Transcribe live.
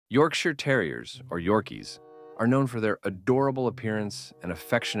Yorkshire Terriers, or Yorkies, are known for their adorable appearance and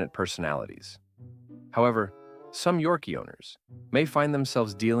affectionate personalities. However, some Yorkie owners may find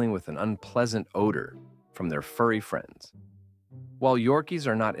themselves dealing with an unpleasant odor from their furry friends. While Yorkies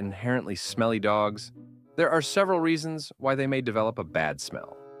are not inherently smelly dogs, there are several reasons why they may develop a bad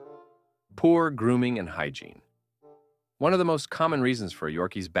smell. Poor grooming and hygiene. One of the most common reasons for a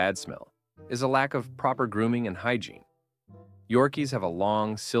Yorkie's bad smell is a lack of proper grooming and hygiene. Yorkies have a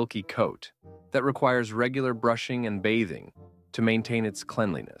long, silky coat that requires regular brushing and bathing to maintain its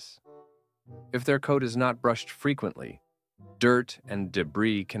cleanliness. If their coat is not brushed frequently, dirt and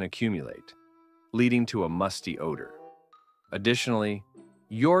debris can accumulate, leading to a musty odor. Additionally,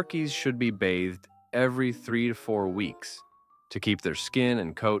 Yorkies should be bathed every 3 to 4 weeks to keep their skin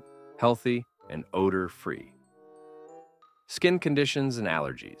and coat healthy and odor-free. Skin conditions and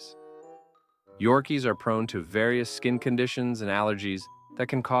allergies. Yorkies are prone to various skin conditions and allergies that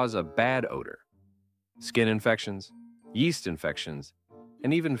can cause a bad odor. Skin infections, yeast infections,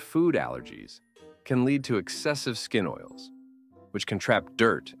 and even food allergies can lead to excessive skin oils, which can trap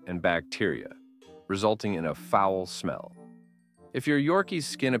dirt and bacteria, resulting in a foul smell. If your Yorkie's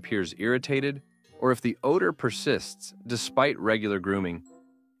skin appears irritated, or if the odor persists despite regular grooming,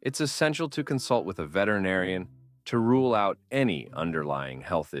 it's essential to consult with a veterinarian to rule out any underlying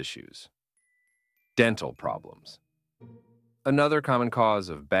health issues. Dental problems. Another common cause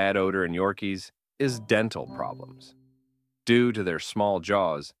of bad odor in Yorkies is dental problems. Due to their small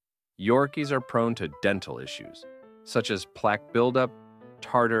jaws, Yorkies are prone to dental issues, such as plaque buildup,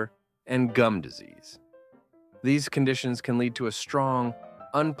 tartar, and gum disease. These conditions can lead to a strong,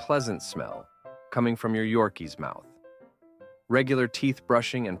 unpleasant smell coming from your Yorkie's mouth. Regular teeth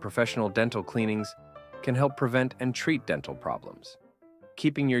brushing and professional dental cleanings can help prevent and treat dental problems,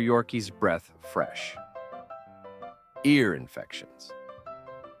 keeping your Yorkie's breath fresh. Ear infections.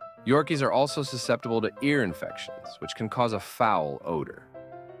 Yorkies are also susceptible to ear infections, which can cause a foul odor.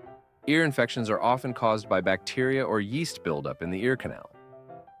 Ear infections are often caused by bacteria or yeast buildup in the ear canal.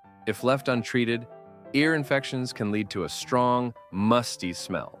 If left untreated, ear infections can lead to a strong, musty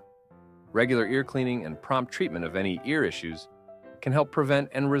smell. Regular ear cleaning and prompt treatment of any ear issues can help prevent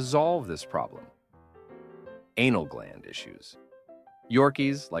and resolve this problem. Anal gland issues.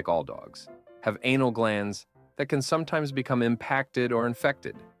 Yorkies, like all dogs, have anal glands that can sometimes become impacted or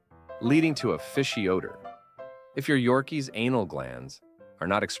infected, leading to a fishy odor. If your Yorkie's anal glands are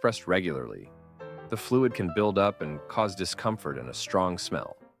not expressed regularly, the fluid can build up and cause discomfort and a strong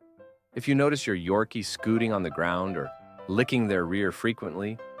smell. If you notice your Yorkie scooting on the ground or licking their rear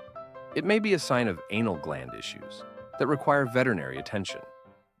frequently, it may be a sign of anal gland issues that require veterinary attention.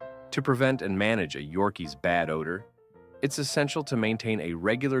 To prevent and manage a Yorkie's bad odor, it's essential to maintain a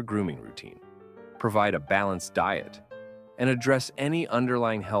regular grooming routine, provide a balanced diet, and address any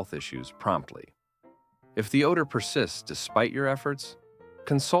underlying health issues promptly. If the odor persists despite your efforts,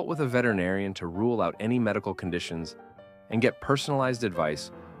 consult with a veterinarian to rule out any medical conditions and get personalized advice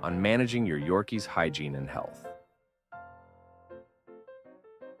on managing your Yorkie's hygiene and health.